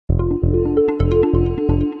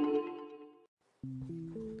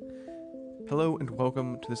Hello and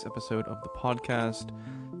welcome to this episode of the podcast.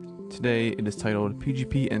 Today it is titled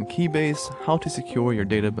PGP and Keybase, How to Secure Your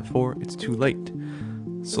Data Before It's Too Late.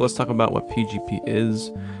 So let's talk about what PGP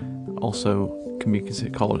is. Also can be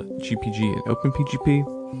called GPG and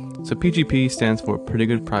OpenPGP. So PGP stands for Pretty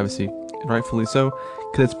Good Privacy, and rightfully so,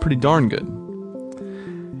 because it's pretty darn good.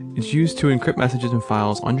 It's used to encrypt messages and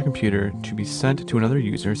files on your computer to be sent to another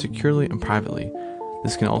user securely and privately.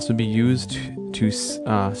 This can also be used to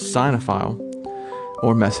sign a file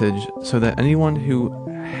or message so that anyone who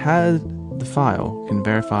has the file can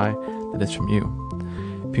verify that it's from you.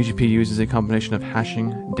 PGP uses a combination of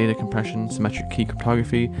hashing, data compression, symmetric key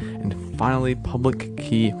cryptography, and finally public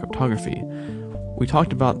key cryptography. We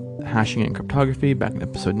talked about hashing and cryptography back in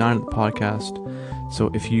episode 9 of the podcast, so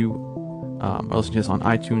if you are listening to this on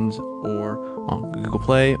iTunes or on Google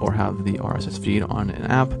Play or have the RSS feed on an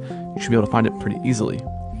app, you should be able to find it pretty easily.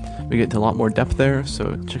 We get into a lot more depth there,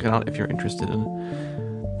 so check it out if you're interested in.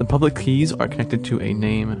 The public keys are connected to a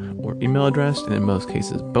name or email address, and in most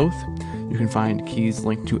cases both. You can find keys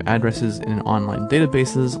linked to addresses in online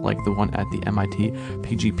databases like the one at the MIT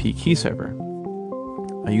PGP key server.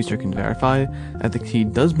 A user can verify that the key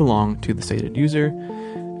does belong to the stated user,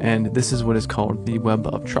 and this is what is called the Web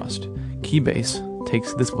of Trust. Keybase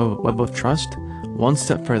takes this Web of Trust one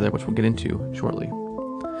step further, which we'll get into shortly.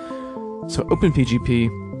 So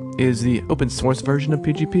OpenPGP is the open source version of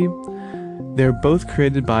PGP. They're both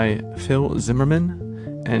created by Phil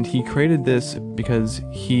Zimmermann, and he created this because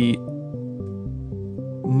he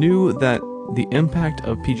knew that the impact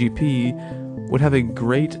of PGP would have a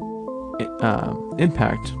great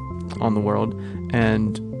impact on the world,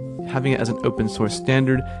 and having it as an open source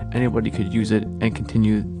standard, anybody could use it and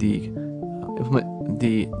continue the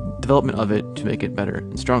development of it to make it better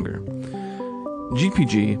and stronger.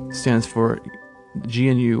 GPG stands for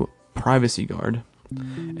GNU Privacy Guard,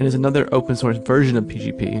 and is another open source version of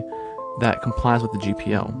PGP that complies with the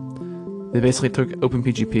GPL. They basically took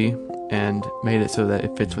OpenPGP and made it so that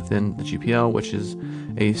it fits within the GPL, which is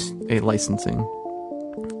a licensing.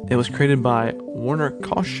 It was created by Werner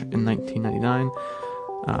Koch in 1999,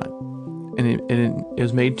 and it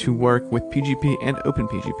was made to work with PGP and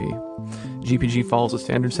OpenPGP. GPG follows a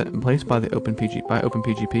standard set in place by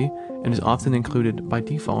OpenPGP and is often included by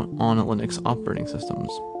default on Linux operating systems.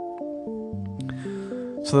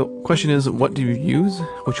 So the question is, what do you use?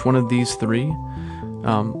 Which one of these three?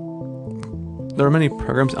 There are many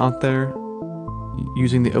programs out there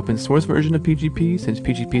using the open source version of PGP, since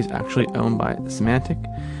PGP is actually owned by Symantec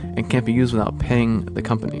and can't be used without paying the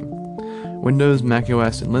company. Windows,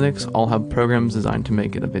 macOS, and Linux all have programs designed to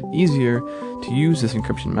make it a bit easier to use this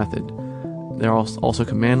encryption method. There are also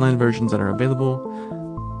command line versions that are available.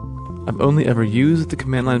 I've only ever used the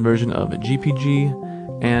command line version of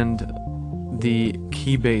GPG and the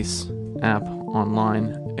Keybase app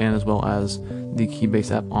online, and as well as the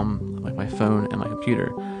Keybase app on my phone and my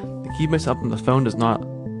computer. The Keybase app on the phone does not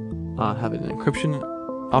have an encryption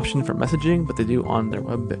option for messaging, but they do on their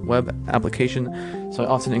web application. So I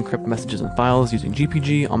often encrypt messages and files using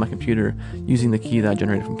GPG on my computer using the key that I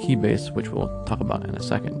generated from Keybase, which we'll talk about in a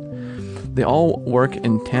second. They all work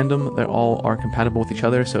in tandem. They all are compatible with each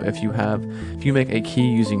other. So if you make a key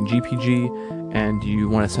using GPG and you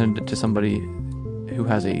want to send it to somebody who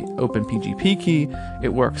has a OpenPGP key,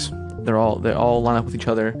 it works. They all line up with each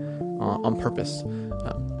other on purpose.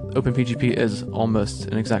 OpenPGP is almost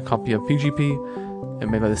an exact copy of PGP, and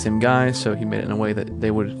made by the same guy, so he made it in a way that they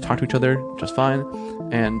would talk to each other just fine.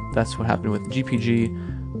 And that's what happened with GPG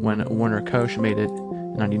when Werner Koch made it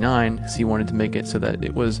in 1999, because he wanted to make it so that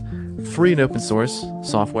it was free and open source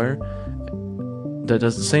software that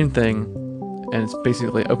does the same thing, and it's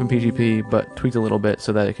basically OpenPGP but tweaked a little bit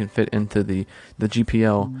so that it can fit into the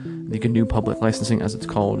GPL, the GNU Public Licensing as it's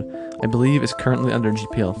called. I believe it's currently under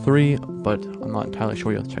GPL 3, but I'm not entirely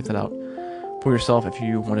sure. You'll have to check that out for yourself if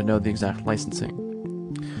you want to know the exact licensing.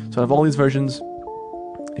 So out of all these versions,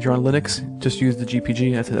 if you're on Linux, just use the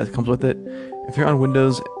GPG that comes with it. If you're on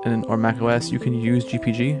Windows or Mac OS, you can use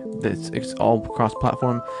GPG. It's all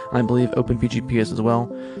cross-platform, and I believe OpenPGP is as well.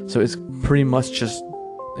 So it's pretty much just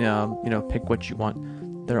pick what you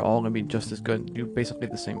want. They're all going to be just as good. Do basically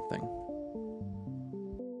the same thing.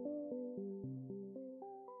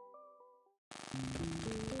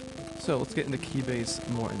 So let's get into Keybase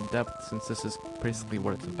more in depth, since this is basically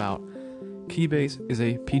what it's about. Keybase is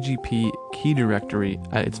a PGP key directory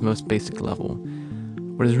at its most basic level.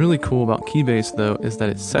 What is really cool about Keybase, though, is that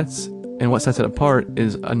what sets it apart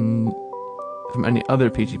is from any other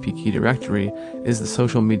PGP key directory is the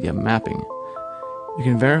social media mapping. You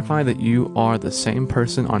can verify that you are the same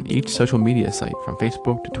person on each social media site, from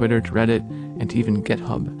Facebook to Twitter to Reddit and to even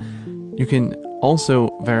GitHub. You can also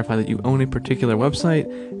verify that you own a particular website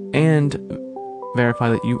and verify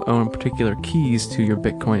that you own particular keys to your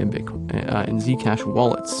Bitcoin and Zcash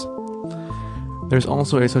wallets. There's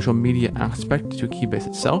also a social media aspect to Keybase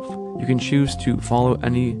itself. You can choose to follow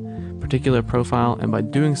any particular profile, and by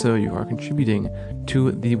doing so, you are contributing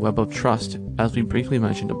to the web of trust, as we briefly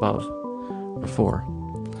mentioned before.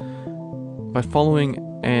 By following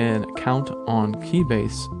an account on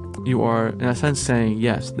Keybase, you are, in a sense, saying,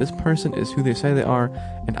 yes, this person is who they say they are,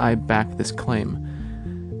 and I back this claim.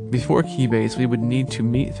 Before Keybase, we would need to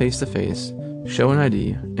meet face-to-face, show an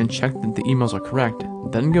ID, and check that the emails are correct,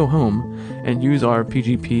 then go home and use our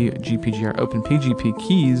PGP, GPG, or OpenPGP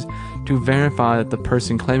keys to verify that the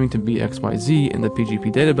person claiming to be XYZ in the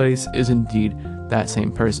PGP database is indeed that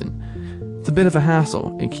same person. It's a bit of a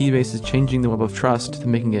hassle, and Keybase is changing the web of trust to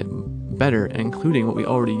making it better and including what we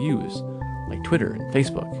already use, like Twitter and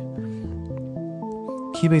Facebook.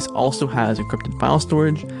 Keybase also has encrypted file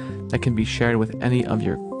storage that can be shared with any of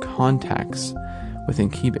your contacts within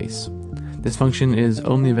Keybase. This function is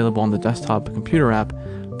only available on the desktop computer app,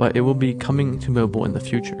 but it will be coming to mobile in the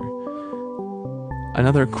future.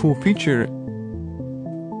 Another cool feature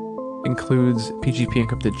includes PGP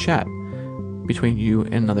encrypted chat between you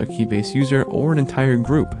and another Keybase user or an entire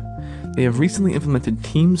group. They have recently implemented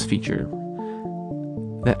Teams feature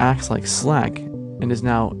that acts like Slack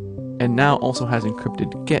and now also has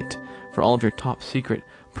encrypted Git for all of your top secret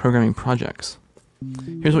programming projects.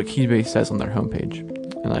 Here's what Keybase says on their homepage,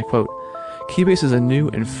 and I quote, "Keybase is a new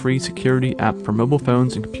and free security app for mobile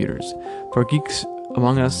phones and computers. For geeks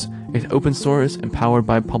among us, it's open source and powered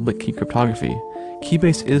by public key cryptography.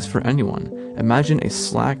 Keybase is for anyone. Imagine a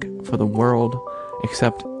Slack for the world,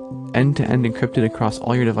 except end-to-end encrypted across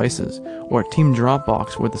all your devices, or a Team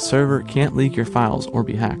Dropbox where the server can't leak your files or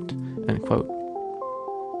be hacked." End quote.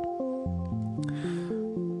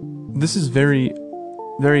 This is very,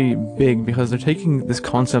 very big because they're taking this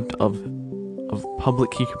concept of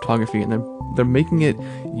public key cryptography and they're making it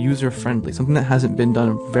user-friendly, something that hasn't been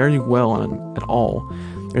done very well at all.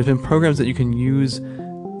 There's been programs that you can use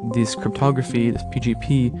this cryptography, this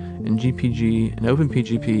PGP and GPG and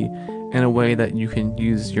OpenPGP in a way that you can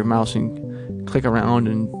use your mouse and click around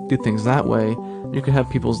and do things that way. You can have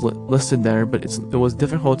people's listed there, but it was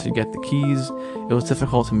difficult to get the keys, it was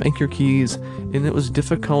difficult to make your keys, and it was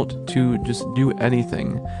difficult to just do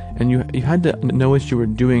anything. And you had to know what you were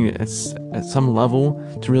doing at some level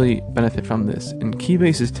to really benefit from this. And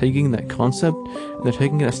Keybase is taking that concept, and they're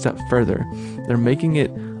taking it a step further. They're making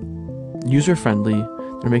it user-friendly,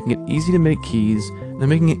 they're making it easy to make keys, and they're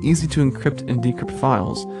making it easy to encrypt and decrypt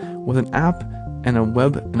files with an app and a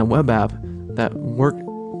web app that work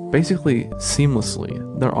basically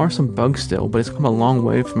seamlessly. There are some bugs still, but it's come a long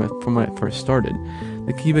way from when it first started.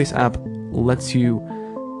 The Keybase app lets you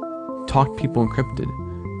talk to people encrypted,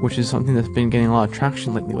 which is something that's been getting a lot of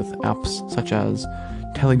traction lately with apps such as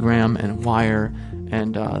Telegram and Wire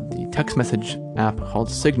and the text message app called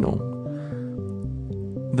Signal.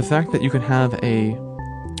 The fact that you can have a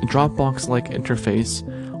Dropbox-like interface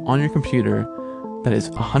on your computer that is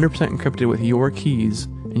 100% encrypted with your keys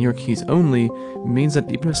and your keys only means that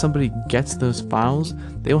even if somebody gets those files,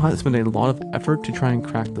 they will have to spend a lot of effort to try and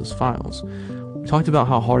crack those files. We talked about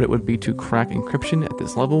how hard it would be to crack encryption at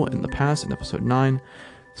this level in the past in episode 9,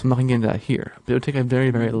 so I'm not going to get into that here, but it would take a very,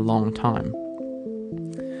 very long time.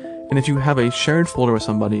 And if you have a shared folder with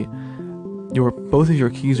somebody, both of your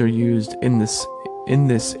keys are used in this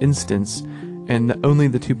instance, and only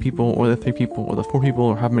the 2 people or the 3 people or the 4 people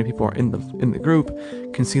or however many people are in the group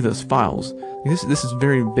can see those files. This is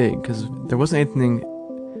very big because there wasn't anything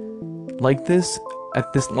like this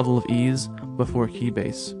at this level of ease before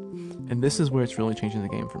Keybase, and this is where it's really changing the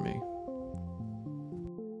game for me.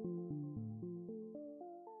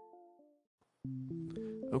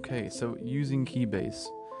 Okay, so using Keybase.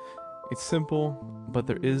 It's simple, but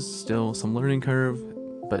there is still some learning curve,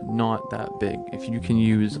 but not that big. If you can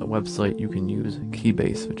use a website, you can use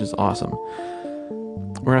Keybase, which is awesome.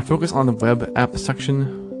 We're going to focus on the web app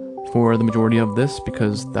section for the majority of this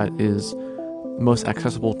because that is most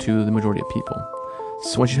accessible to the majority of people.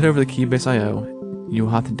 So once you head over to Keybase.io, you'll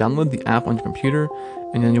have to download the app on your computer,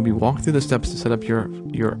 and then you'll be walked through the steps to set up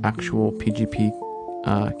your actual PGP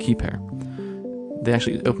key pair. They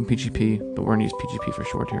actually open PGP, but we're going to use PGP for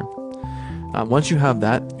short here. Once you have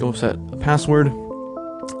that, you'll set a password,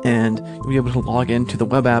 and you'll be able to log into the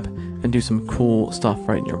web app and do some cool stuff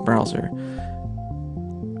right in your browser.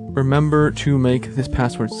 Remember to make this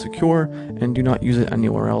password secure and do not use it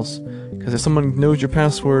anywhere else, because if someone knows your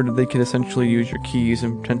password, they can essentially use your keys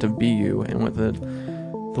and pretend to be you, and with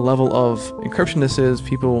the level of encryption this is,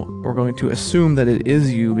 people are going to assume that it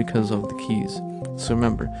is you because of the keys. So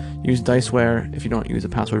remember, use Diceware if you don't use a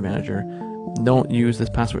password manager. Don't use this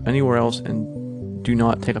password anywhere else, and do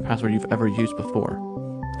not take a password you've ever used before.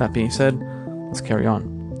 That being said, let's carry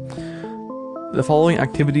on. The following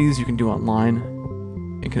activities you can do online.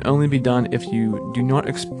 It can only be done if you do not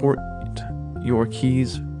export your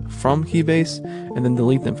keys from Keybase and then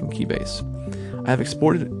delete them from Keybase. I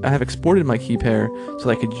have exported my key pair so that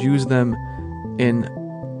I could use them in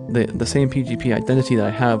the same PGP identity that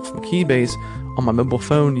I have from Keybase on my mobile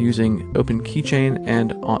phone using Open Keychain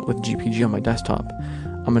and with GPG on my desktop.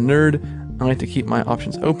 I'm a nerd. I like to keep my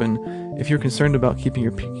options open. If you're concerned about keeping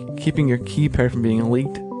your key pair from being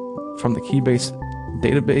leaked from the Keybase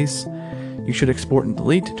database, you should export and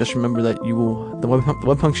delete. Just remember that the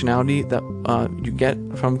web functionality that you get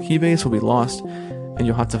from Keybase will be lost, and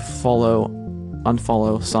you'll have to follow,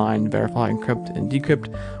 unfollow, sign, verify, encrypt, and decrypt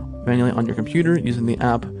manually on your computer using the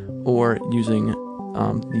app or using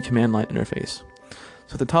the command line interface.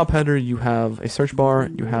 So at the top header, you have a search bar,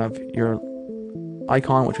 you have your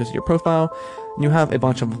icon, which is your profile, and you have a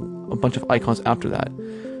bunch of icons after that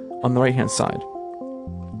on the right hand side.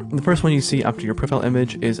 The first one you see after your profile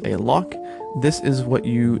image is a lock. This is what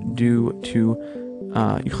you do to,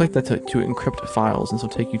 you click that to encrypt files, and this will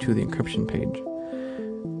take you to the encryption page.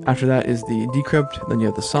 After that is the decrypt, then you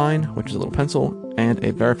have the sign, which is a little pencil, and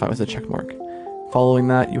a verify with a check mark. Following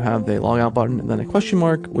that, you have the logout button, and then a question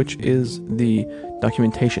mark, which is the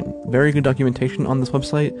documentation. Very good documentation on this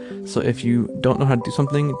website, so if you don't know how to do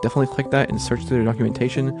something, definitely click that and search through the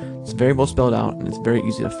documentation. It's very well spelled out, and it's very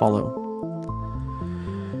easy to follow.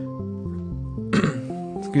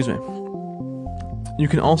 Excuse me. You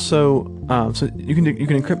can also, so you can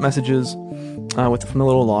encrypt messages from the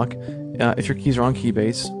little lock if your keys are on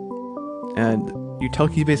Keybase, and you tell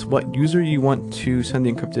Keybase what user you want to send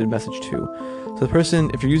the encrypted message to. So the person,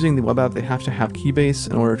 if you're using the web app, they have to have Keybase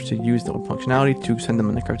in order to use the functionality to send them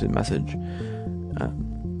an encrypted message,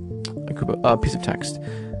 a piece of text.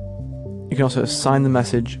 You can also assign the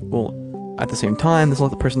message. Well, at the same time, this will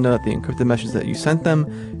let the person know that the encrypted message that you sent them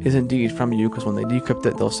is indeed from you, because when they decrypt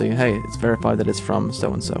it, they'll say, hey, it's verified that it's from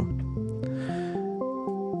so-and-so.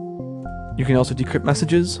 You can also decrypt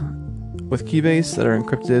messages with Keybase that are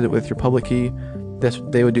encrypted with your public key.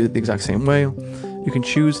 They would do it the exact same way. You can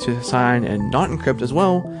choose to sign and not encrypt as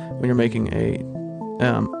well when you're making a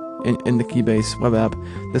in the Keybase web app.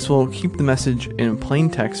 This will keep the message in plain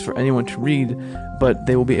text for anyone to read, but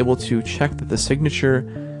they will be able to check that the signature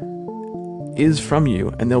is from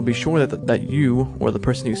you, and they'll be sure that you or the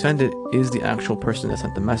person who sent it is the actual person that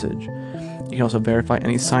sent the message. You can also verify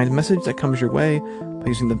any signed message that comes your way by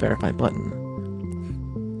using the verify button.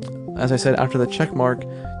 As I said, after the check mark,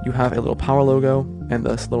 you have a little power logo, and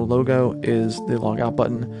this little logo is the logout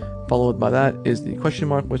button. Followed by that is the question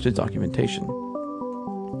mark, which is documentation.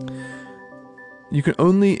 You can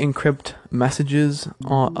only encrypt messages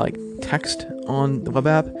like text on the web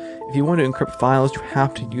app. If you want to encrypt files, you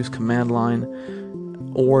have to use command line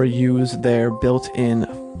or use their built-in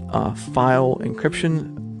file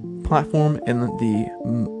encryption platform in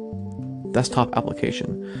the desktop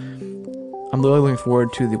application. I'm really looking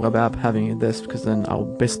forward to the web app having this, because then I'll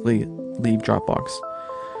basically leave Dropbox.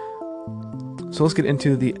 So let's get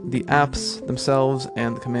into the apps themselves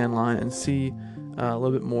and the command line and see a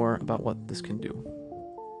little bit more about what this can do.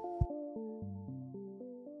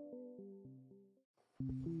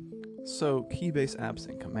 So Keybase apps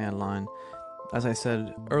and command line. As I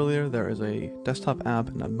said earlier, there is a desktop app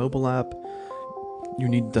and a mobile app. You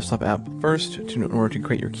need the desktop app first in order to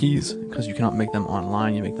create your keys, because you cannot make them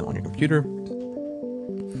online, you make them on your computer.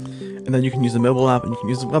 And then you can use the mobile app and you can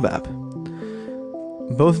use the web app.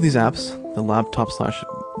 Both of these apps, the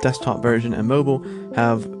laptop/desktop version and mobile,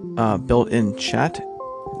 have built-in chat,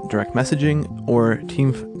 direct messaging, or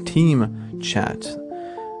team chat.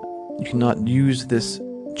 You cannot use this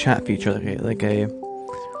chat feature like a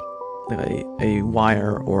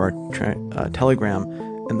wire or a telegram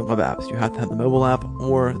in the web apps. You have to have the mobile app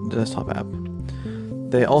or the desktop app.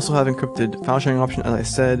 They also have encrypted file sharing option, as I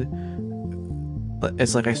said.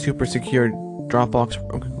 It's like a super secure Dropbox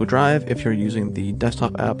or Google Drive if you're using the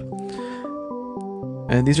desktop app.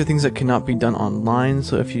 And these are things that cannot be done online,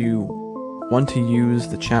 so if you want to use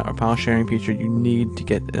the chat or file sharing feature, you need to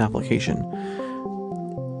get an application.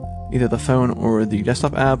 Either the phone or the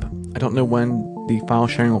desktop app. I don't know when the file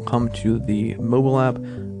sharing will come to the mobile app,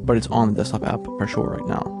 but it's on the desktop app for sure right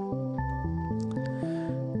now.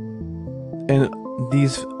 And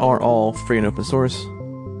these are all free and open source.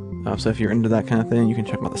 So if you're into that kind of thing, you can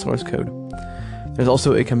check out the source code. There's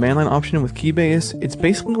also a command line option with Keybase. It's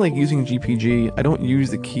basically like using GPG. I don't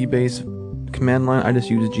use the Keybase command line, I just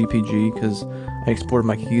use GPG because I exported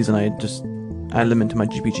my keys and I just added them into my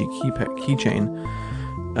GPG keychain.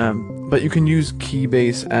 But you can use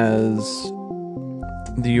Keybase as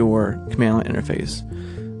your command line interface.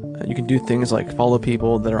 You can do things like follow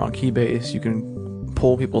people that are on Keybase. You can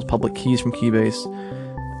pull people's public keys from Keybase.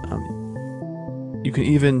 You can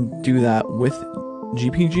even do that with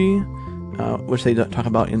GPG, which they talk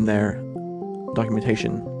about in their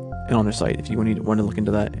documentation and on their site if you want to look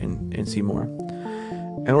into that and see more.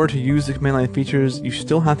 In order to use the command line features, you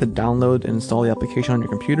still have to download and install the application on your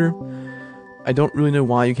computer. I don't really know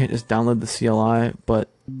why you can't just download the CLI, but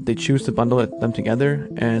they choose to bundle them together,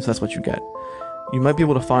 and so that's what you get. You might be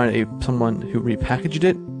able to find someone who repackaged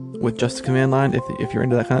it with just the command line if you're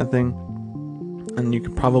into that kind of thing. And you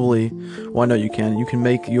can probably, well, I know you can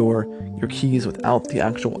make your keys without the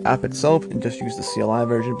actual app itself and just use the CLI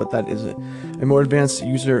version, but that is a more advanced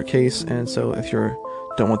user case, and so if you're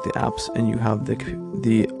done with the apps and you have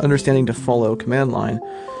the understanding to follow command line,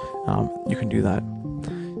 you can do that.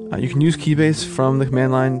 You can use Keybase from the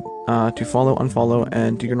command line to follow, unfollow,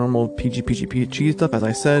 and do your normal PG stuff, as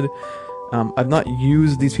I said. I've not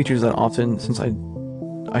used these features that often since I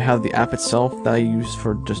have the app itself that I use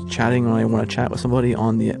for just chatting when I want to chat with somebody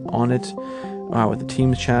on it, with the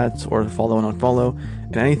Teams chats or follow and unfollow.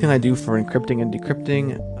 And anything I do for encrypting and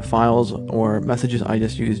decrypting files or messages, I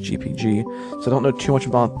just use GPG. So I don't know too much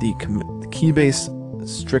about the Keybase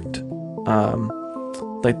strict,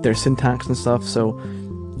 like their syntax and stuff. So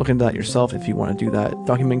look into that yourself if you want to do that.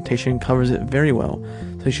 Documentation covers it very well,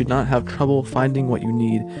 so you should not have trouble finding what you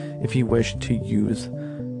need if you wish to use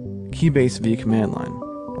Keybase via command line.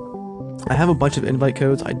 I have a bunch of invite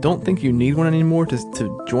codes. I don't think you need one anymore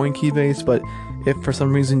to join Keybase, but if for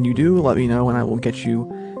some reason you do, let me know and I will get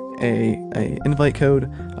you a invite code.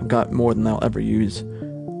 I've got more than I'll ever use.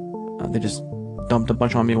 They just dumped a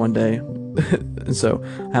bunch on me one day, and so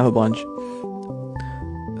I have a bunch.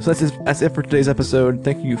 So that's it for today's episode.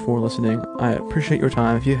 Thank you for listening. I appreciate your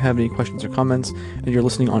time. If you have any questions or comments and you're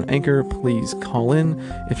listening on Anchor, please call in.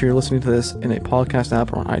 If you're listening to this in a podcast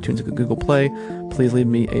app or on iTunes or Google Play, please leave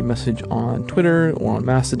me a message on Twitter or on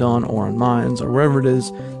Mastodon or on Minds or wherever it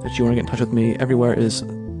is that you want to get in touch with me. Everywhere is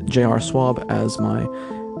JR Swab as my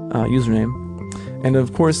username. And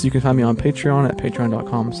of course, you can find me on Patreon at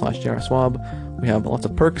patreon.com/JRSwab. We have lots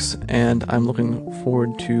of perks, and I'm looking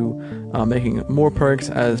forward to making more perks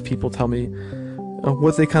as people tell me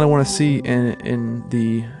what they kind of want to see in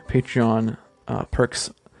the Patreon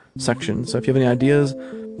perks section. So if you have any ideas,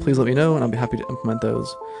 please let me know, and I'll be happy to implement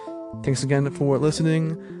those. Thanks again for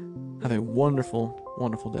listening. Have a wonderful,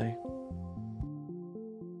 wonderful day.